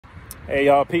Hey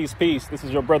y'all, peace. This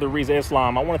is your brother Rizza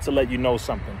Islam. I wanted to let you know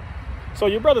something. So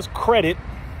your brother's credit,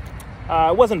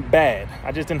 it wasn't bad.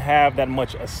 I just didn't have that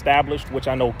much established, which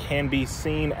I know can be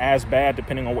seen as bad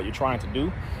depending on what you're trying to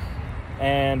do.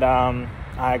 And I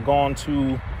had gone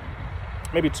to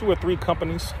maybe 2 or 3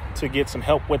 companies to get some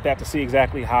help with that, to see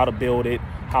exactly how to build it,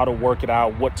 how to work it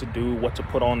out, what to do, what to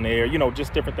put on there,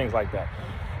 just different things like that.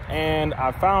 And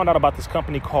I found out about this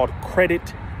company called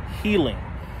Credit Healing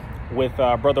with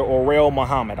brother Orel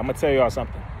Muhammad. I'm gonna tell y'all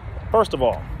something. First of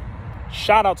all,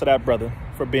 shout out to that brother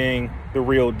for being the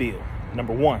real deal.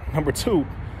 Number 1. Number 2,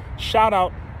 shout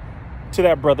out to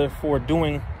that brother for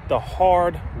doing the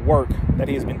hard work that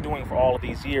he has been doing for all of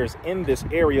these years in this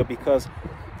area, because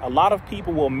a lot of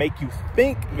people will make you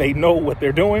think they know what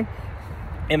they're doing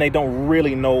and they don't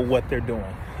really know what they're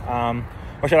doing.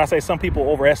 Or should I say, some people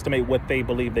overestimate what they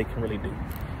believe they can really do.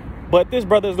 But this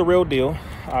brother is the real deal.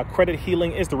 Credit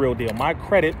Healing is the real deal. My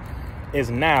credit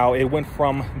is now, it went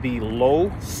from the low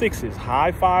 6s,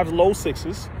 high 5s, low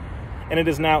 6s, and it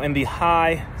is now in the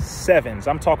high 7s.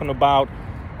 I'm talking about,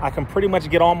 I can pretty much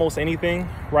get almost anything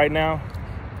right now,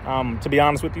 to be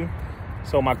honest with you.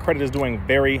 So my credit is doing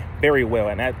very, very well.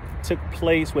 And that took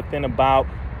place within about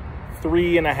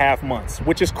 3.5 months,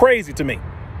 which is crazy to me,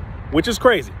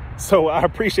 So I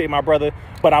appreciate my brother,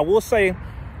 but I will say,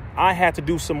 I had to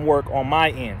do some work on my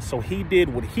end. So he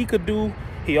did what he could do.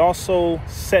 He also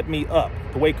set me up.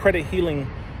 The way Credit Healing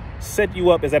set you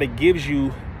up is that it gives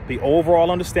you the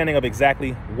overall understanding of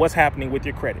exactly what's happening with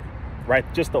your credit, right?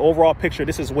 Just the overall picture.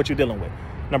 This is what you're dealing with.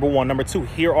 Number 1. Number 2,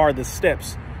 here are the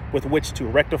steps with which to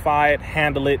rectify it,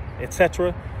 handle it,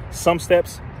 etc. Some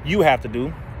steps you have to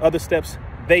do, other steps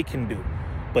they can do.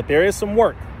 But there is some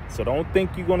work. So don't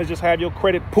think you're going to just have your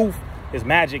credit poof, is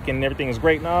magic and everything is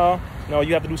great. No,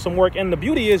 you have to do some work. And the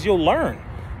beauty is you'll learn,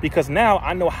 because now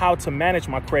I know how to manage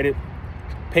my credit,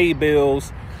 pay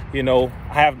bills. I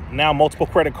have now multiple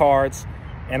credit cards,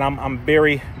 and I'm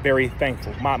very, very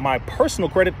thankful. My personal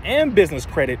credit and business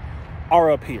credit are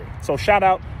up here. So shout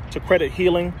out to Credit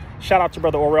Healing. Shout out to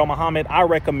brother Orel Muhammad. I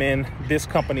recommend this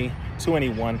company to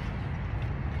anyone.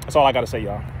 That's all I got to say,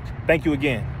 y'all. Thank you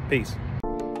again. Peace.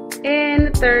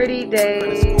 In 30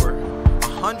 days.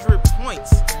 100 points.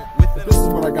 This is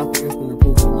what I got for instant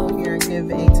improvement. I'm here and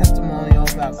give a testimonial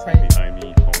about credit. Behind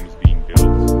me, homes being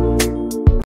built.